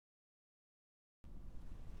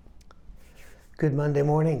Good Monday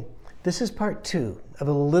morning. This is part 2 of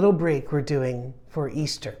a little break we're doing for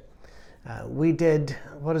Easter. We did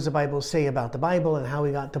what does the Bible say about the Bible and how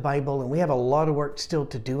we got the Bible, and we have a lot of work still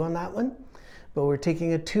to do on that one, but we're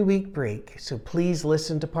taking a 2-week break, so please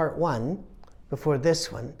listen to part 1 before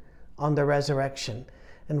this one on the resurrection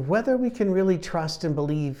and whether we can really trust and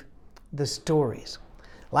believe the stories.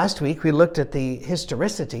 Last week we looked at the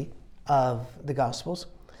historicity of the Gospels.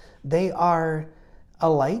 They are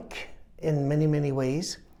alike in many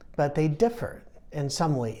ways, but they differ in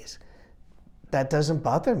some ways. That doesn't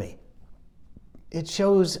bother me. It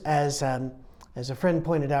shows, as a friend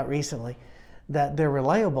pointed out recently, that they're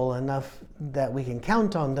reliable enough that we can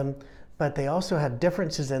count on them, but they also have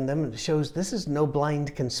differences in them, and it shows this is no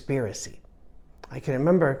blind conspiracy. I can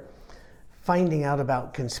remember finding out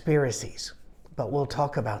about conspiracies, but we'll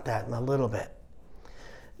talk about that in a little bit.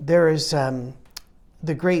 There is the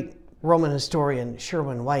great Roman historian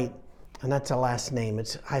Sherwin White, and that's a last name,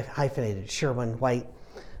 it's hyphenated, Sherwin White,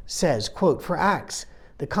 says, quote, "For Acts,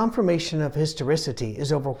 the confirmation of historicity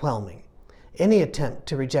is overwhelming. Any attempt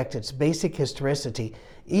to reject its basic historicity,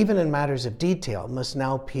 even in matters of detail, must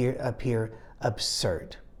now appear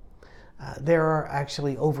absurd." There are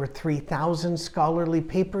actually over 3,000 scholarly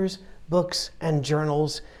papers, books, and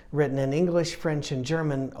journals written in English, French, and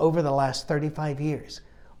German over the last 35 years,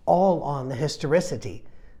 all on the historicity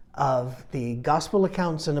of the gospel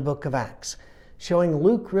accounts in the book of Acts, showing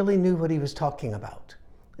Luke really knew what he was talking about.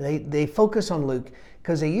 They focus on Luke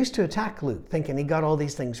because they used to attack Luke, thinking he got all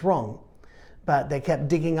these things wrong, but they kept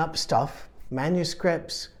digging up stuff,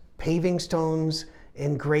 manuscripts, paving stones,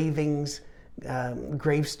 engravings,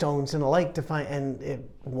 gravestones, and the like to find, and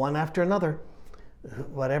one after another,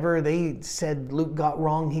 whatever they said Luke got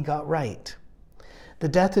wrong, he got right. The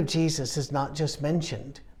death of Jesus is not just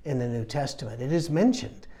mentioned in the New Testament, it is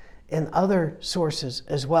mentioned in other sources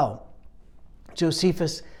as well.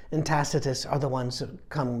 Josephus and Tacitus are the ones that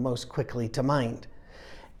come most quickly to mind.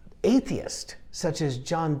 Atheists such as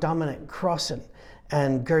John Dominic Crossan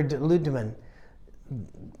and Gerd Ludemann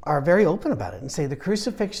are very open about it and say the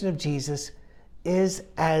crucifixion of Jesus is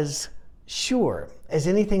as sure as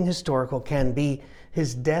anything historical can be.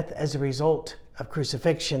 His death as a result of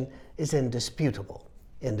crucifixion is indisputable.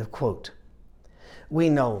 End of quote. We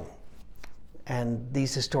know, and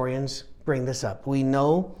these historians bring this up, we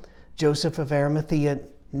know Joseph of Arimathea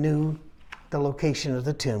knew the location of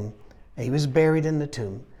the tomb. He was buried in the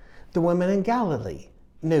tomb. The women in Galilee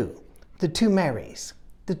knew. The 2 Marys,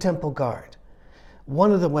 the temple guard.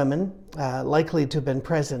 One of the women likely to have been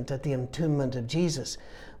present at the entombment of Jesus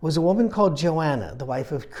was a woman called Joanna, the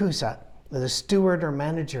wife of Chusa, the steward or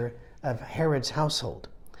manager of Herod's household.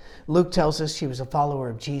 Luke tells us she was a follower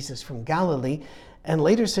of Jesus from Galilee, and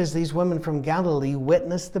later says these women from Galilee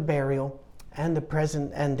witnessed the burial and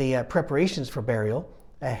the preparations for burial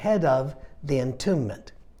ahead of the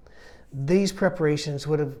entombment. These preparations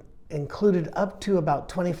would have included up to about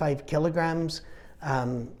 25 kilograms,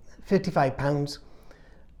 55 pounds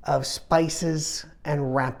of spices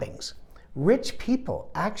and wrappings. Rich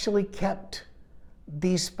people actually kept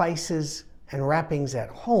these spices and wrappings at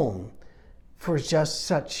home for just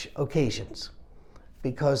such occasions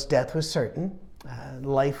because death was certain.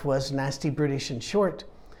 Life was nasty, brutish, and short,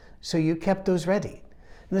 so you kept those ready.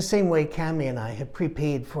 In the same way, Cammie and I have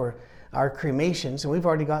prepaid for our cremations, and we've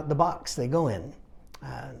already got the box they go in.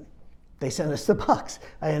 They sent us the box.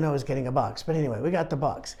 I didn't know I was getting a box, but anyway, we got the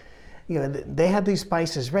box. They had these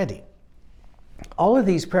spices ready. All of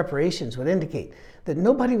these preparations would indicate that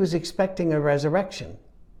nobody was expecting a resurrection.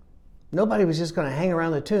 Nobody was just going to hang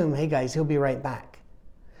around the tomb, hey guys, he'll be right back.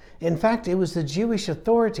 In fact, it was the Jewish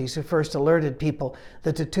authorities who first alerted people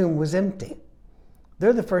that the tomb was empty.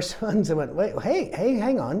 They're the first ones that went, wait, hey,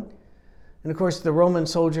 hang on. And of course, the Roman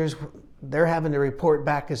soldiers, they're having to report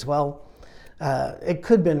back as well. It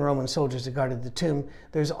could have been Roman soldiers that guarded the tomb.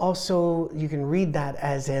 There's also, you can read that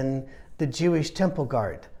as in the Jewish temple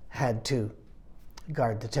guard had to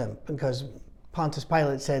guard the tomb because Pontius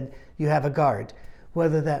Pilate said, you have a guard.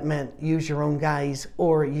 Whether that meant use your own guys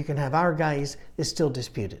or you can have our guys is still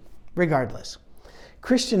disputed. Regardless,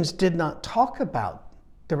 Christians did not talk about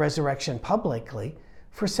the resurrection publicly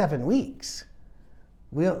for 7 weeks.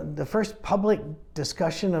 The first public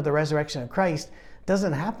discussion of the resurrection of Christ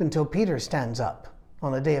doesn't happen until Peter stands up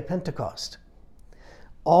on the day of Pentecost.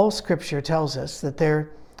 All Scripture tells us that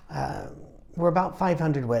there were about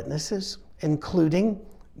 500 witnesses, including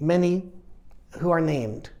many who are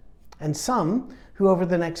named, and some who over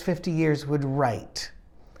the next 50 years would write.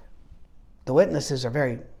 The witnesses are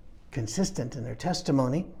very consistent in their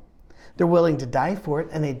testimony. They're willing to die for it,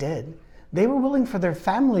 and they did. They were willing for their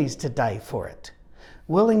families to die for it.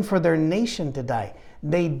 willing for their nation to die.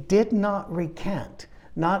 They did not recant,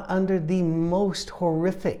 not under the most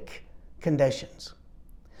horrific conditions.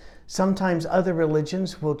 Sometimes other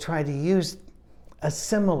religions will try to use a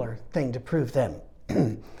similar thing to prove them.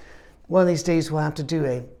 One of these days we'll have to do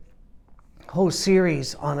a whole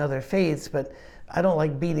series on other faiths, but I don't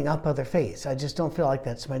like beating up other faiths. I just don't feel like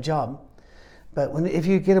that's my job. But if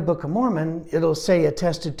you get a Book of Mormon, it'll say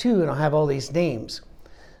attested to, and it'll have all these names.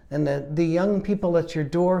 And the young people at your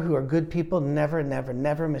door who are good people, never, never,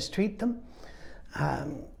 never mistreat them.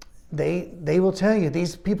 They will tell you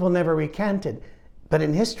these people never recanted, but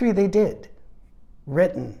in history they did.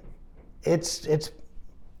 Written. It's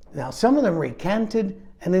now some of them recanted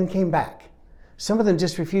and then came back. Some of them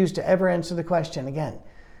just refused to ever answer the question again.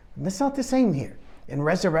 And that's not the same here. In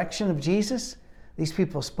resurrection of Jesus, these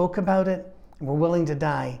people spoke about it and were willing to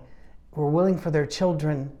die. Were willing for their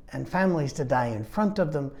children and families to die in front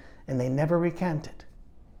of them, and they never recanted.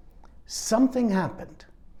 Something happened.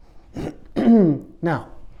 Now,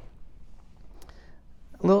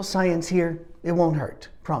 a little science here, it won't hurt,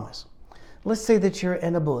 promise. Let's say that you're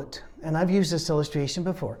in a boat, and I've used this illustration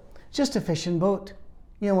before. Just a fishing boat,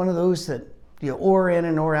 one of those that you oar in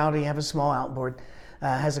and oar out, and you have a small outboard,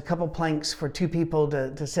 has a couple planks for 2 people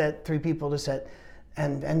to set, 3 people to set,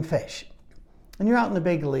 and fish. And you're out in the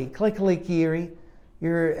big lake, like Lake Erie,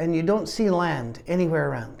 and you don't see land anywhere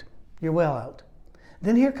around. You're well out.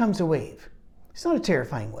 Then here comes a wave. It's not a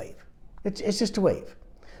terrifying wave. It's just a wave.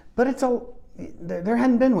 But there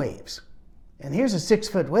hadn't been waves. And here's a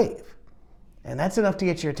 6-foot wave. And that's enough to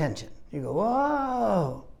get your attention. You go,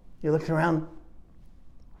 whoa. You're looking around.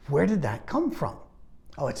 Where did that come from?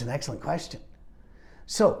 Oh, it's an excellent question.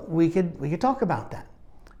 So we could talk about that.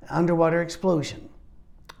 Underwater explosion,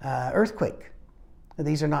 earthquake.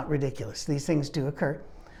 These are not ridiculous. These things do occur.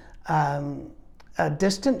 A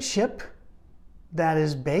distant ship that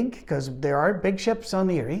is big, because there are big ships on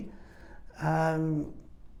the Erie. A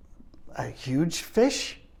huge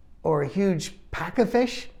fish or a huge pack of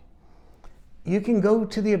fish. You can go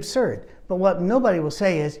to the absurd. But what nobody will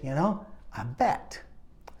say is, I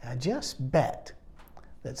just bet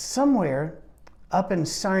that somewhere up in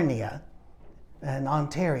Sarnia in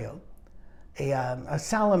Ontario, a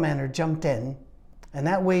salamander jumped in, and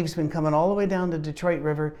that wave's been coming all the way down the Detroit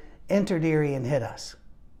River, entered Erie, and hit us.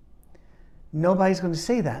 Nobody's going to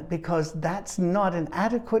say that because that's not an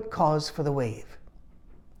adequate cause for the wave.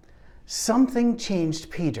 Something changed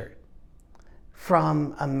Peter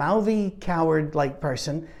from a mouthy, coward-like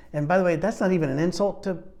person. And by the way, that's not even an insult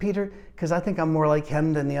to Peter, because I think I'm more like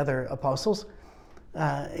him than the other apostles.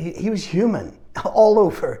 He was human, all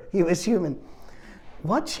over. He was human.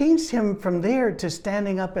 What changed him from there to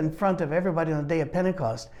standing up in front of everybody on the day of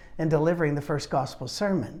Pentecost and delivering the first gospel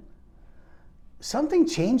sermon? Something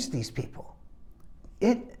changed these people.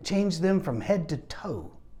 It changed them from head to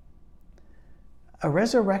toe. A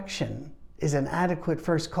resurrection is an adequate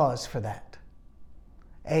first cause for that.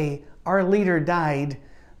 Our leader died,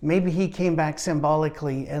 maybe he came back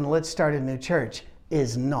symbolically and let's start a new church,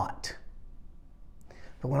 is not.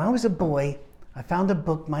 But when I was a boy, I found a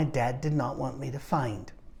book my dad did not want me to find.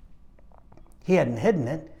 He hadn't hidden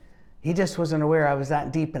it. He just wasn't aware I was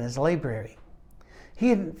that deep in his library.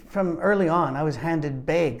 From early on, I was handed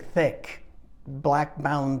big, thick,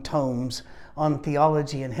 black-bound tomes on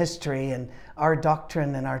theology and history and our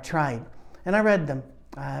doctrine and our tribe. And I read them,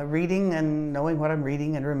 reading and knowing what I'm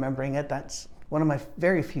reading and remembering it. That's one of my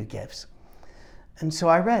very few gifts. And so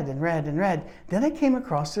I read and read and read. Then I came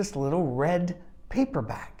across this little red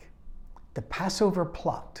paperback, The Passover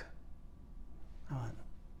Plot. I went,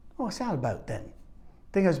 what's that about then?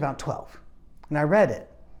 I think I was about 12. And I read it.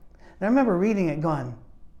 And I remember reading it going,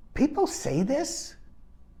 people say this?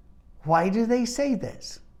 Why do they say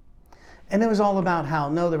this? And it was all about how,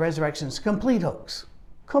 no, the resurrection is complete hoax.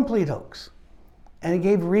 Complete hoax. And it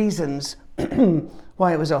gave reasons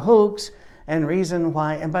why it was a hoax and reason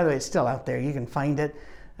why, and by the way, it's still out there. You can find it.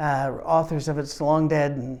 Authors of it's long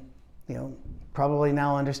dead and, probably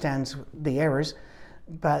now understands the errors.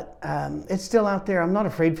 But it's still out there. I'm not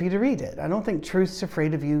afraid for you to read it. I don't think truth's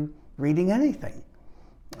afraid of you reading anything.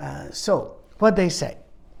 So, what'd they say?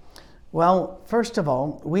 Well, first of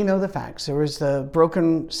all, we know the facts. There was the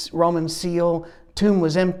broken Roman seal, tomb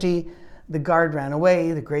was empty, the guard ran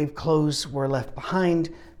away, the grave clothes were left behind,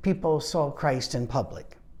 people saw Christ in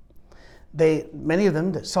public. Many of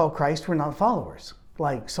them that saw Christ were not followers,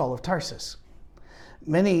 like Saul of Tarsus.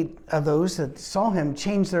 Many of those that saw him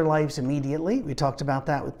changed their lives immediately. We talked about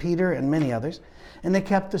that with Peter and many others, and they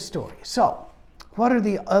kept the story. So, what are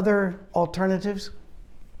the other alternatives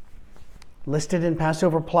listed in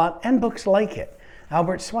Passover Plot and books like it?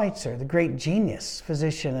 Albert Schweitzer, the great genius,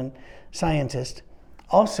 physician and scientist,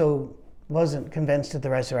 also wasn't convinced of the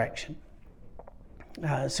resurrection.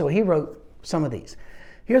 So he wrote some of these.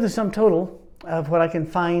 Here are the sum total of what I can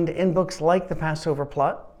find in books like The Passover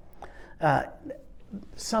Plot.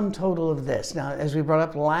 Sum total of this. Now, as we brought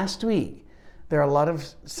up last week, there are a lot of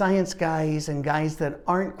science guys and guys that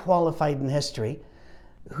aren't qualified in history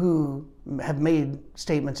who have made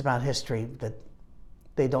statements about history that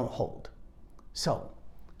they don't hold. So,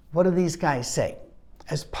 what do these guys say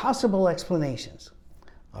as possible explanations?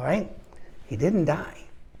 All right, he didn't die.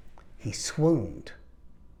 He swooned.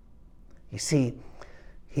 You see,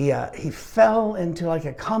 he fell into like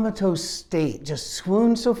a comatose state, just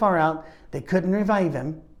swooned so far out they couldn't revive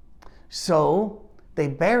him. So they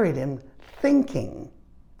buried him thinking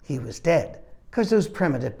he was dead. Because those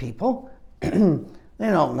primitive people, they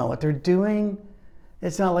don't know what they're doing.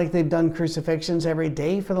 It's not like they've done crucifixions every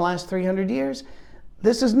day for the last 300 years.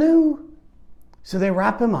 This is new. So they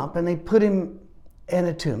wrap him up and they put him in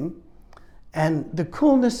a tomb. And the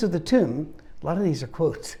coolness of the tomb, a lot of these are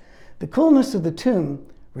quotes, the coolness of the tomb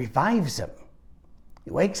revives him. He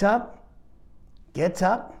wakes up, gets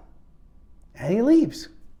up, and he leaves.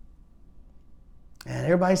 And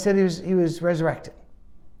everybody said he was resurrected.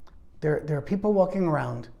 There are people walking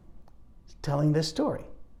around telling this story.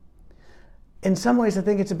 In some ways, I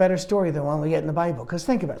think it's a better story than one we get in the Bible. Because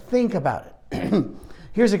think about it.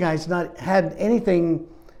 Here's a guy who's not had anything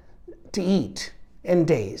to eat in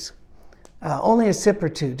days. Only a sip or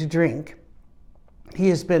two to drink. He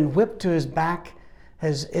has been whipped to his back,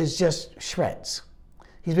 is just shreds.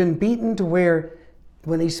 He's been beaten to where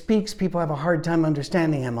when he speaks, people have a hard time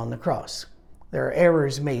understanding him on the cross. There are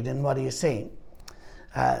errors made in what he is saying.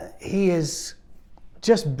 He is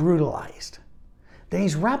just brutalized. Then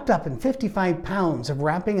he's wrapped up in 55 pounds of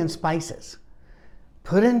wrapping and spices,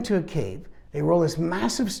 put into a cave. They roll this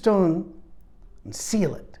massive stone and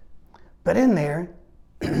seal it. But in there,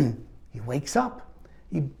 he wakes up.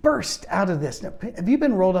 He burst out of this. Now, have you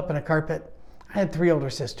been rolled up in a carpet? I had 3 older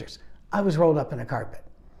sisters. I was rolled up in a carpet.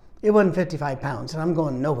 It wasn't 55 pounds, and I'm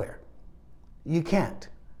going nowhere. You can't.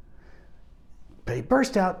 But he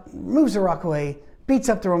burst out, moves the rock away, beats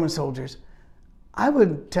up the Roman soldiers. I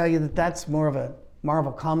would tell you that that's more of a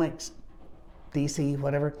Marvel Comics, DC,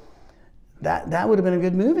 whatever. That would have been a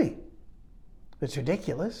good movie. It's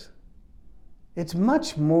ridiculous. It's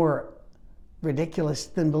much more ridiculous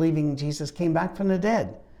than believing Jesus came back from the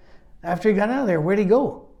dead. After he got out of there, where'd he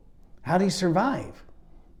go? How'd he survive?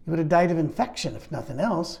 He would have died of infection, if nothing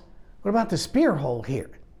else. What about the spear hole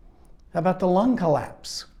here? How about the lung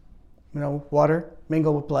collapse? Water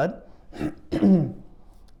mingled with blood. Then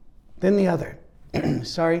the other,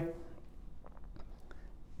 the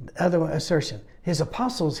other assertion. His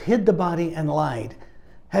apostles hid the body and lied.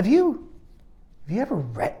 Have you ever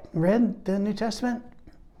read the New Testament?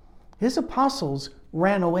 His apostles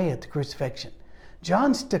ran away at the crucifixion.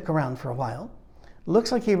 John stuck around for a while.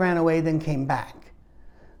 Looks like he ran away, then came back.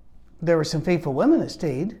 There were some faithful women that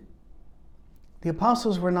stayed. The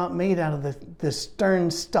apostles were not made out of the stern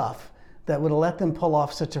stuff that would have let them pull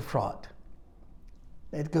off such a fraud.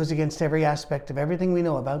 It goes against every aspect of everything we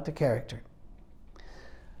know about the character.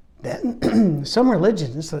 Then some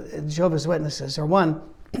religions, Jehovah's Witnesses, are one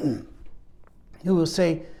who will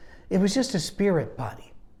say it was just a spirit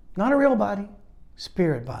body. Not a real body,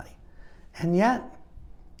 spirit body. And yet,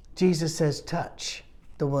 Jesus says, touch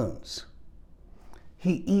the wounds.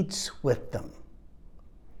 He eats with them.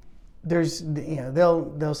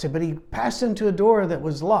 They'll say, but he passed into a door that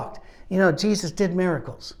was locked. Jesus did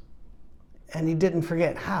miracles. And he didn't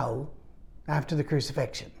forget how after the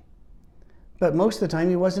crucifixion. But most of the time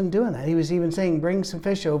he wasn't doing that. He was even saying, bring some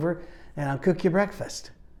fish over and I'll cook you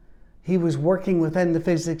breakfast. He was working within the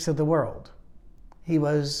physics of the world. He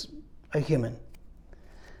was a human.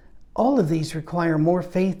 All of these require more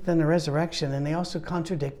faith than the resurrection, and they also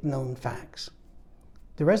contradict known facts.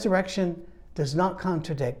 The resurrection does not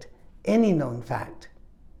contradict any known fact,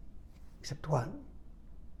 except one.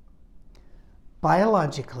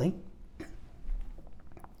 Biologically,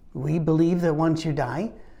 we believe that once you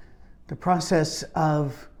die, the process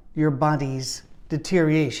of your body's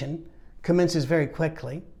deterioration commences very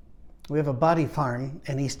quickly. We have a body farm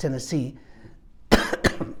in East Tennessee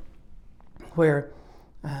where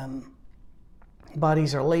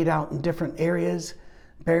bodies are laid out in different areas,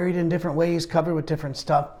 buried in different ways, covered with different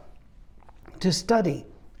stuff, to study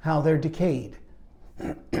how they're decayed.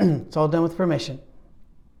 It's all done with permission.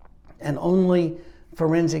 And only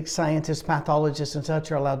forensic scientists, pathologists, and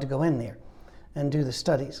such are allowed to go in there and do the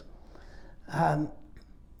studies.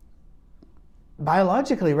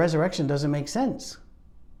 Biologically, resurrection doesn't make sense.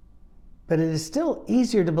 But it is still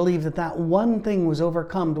easier to believe that that one thing was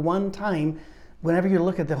overcome one time whenever you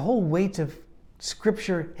look at the whole weight of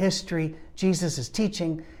Scripture, history, Jesus'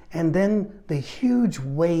 teaching, and then the huge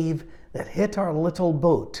wave that hit our little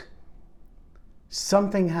boat.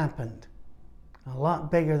 Something happened. A lot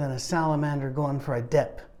bigger than a salamander going for a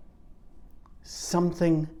dip.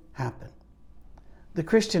 Something happened. The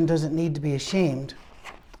Christian doesn't need to be ashamed.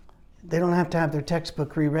 They don't have to have their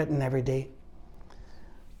textbook rewritten every day.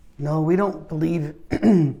 No, we don't believe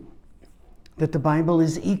that the Bible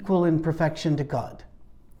is equal in perfection to God.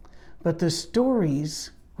 But the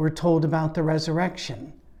stories we're told about the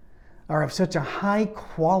resurrection are of such a high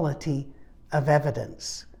quality of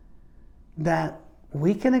evidence that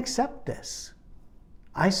we can accept this.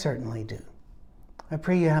 I certainly do. I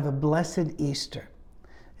pray you have a blessed Easter.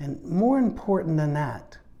 And more important than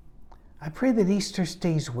that, I pray that Easter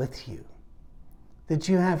stays with you, that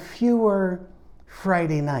you have fewer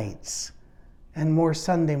Friday nights and more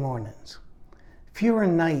Sunday mornings, fewer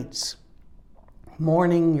nights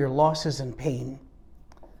mourning your losses and pain,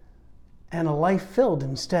 and a life filled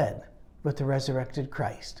instead with the resurrected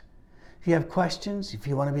Christ. If you have questions, if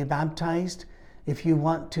you want to be baptized, if you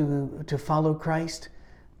want to follow Christ,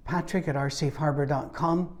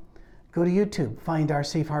 patrick@oursafeharbor.com. Go to YouTube, find Our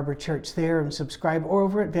Safe Harbor Church there and subscribe, or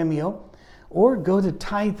over at Vimeo, or go to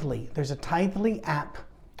Tithely. There's a Tithely app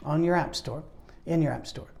on your app store, in your app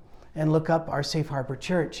store, and look up Our Safe Harbor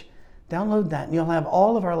Church. Download that and you'll have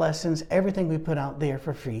all of our lessons, everything we put out there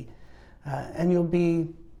for free, and you'll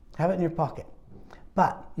have it in your pocket.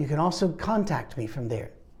 But you can also contact me from there.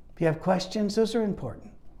 If you have questions, those are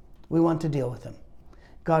important. We want to deal with them.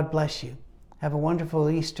 God bless you. Have a wonderful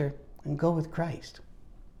Easter and go with Christ.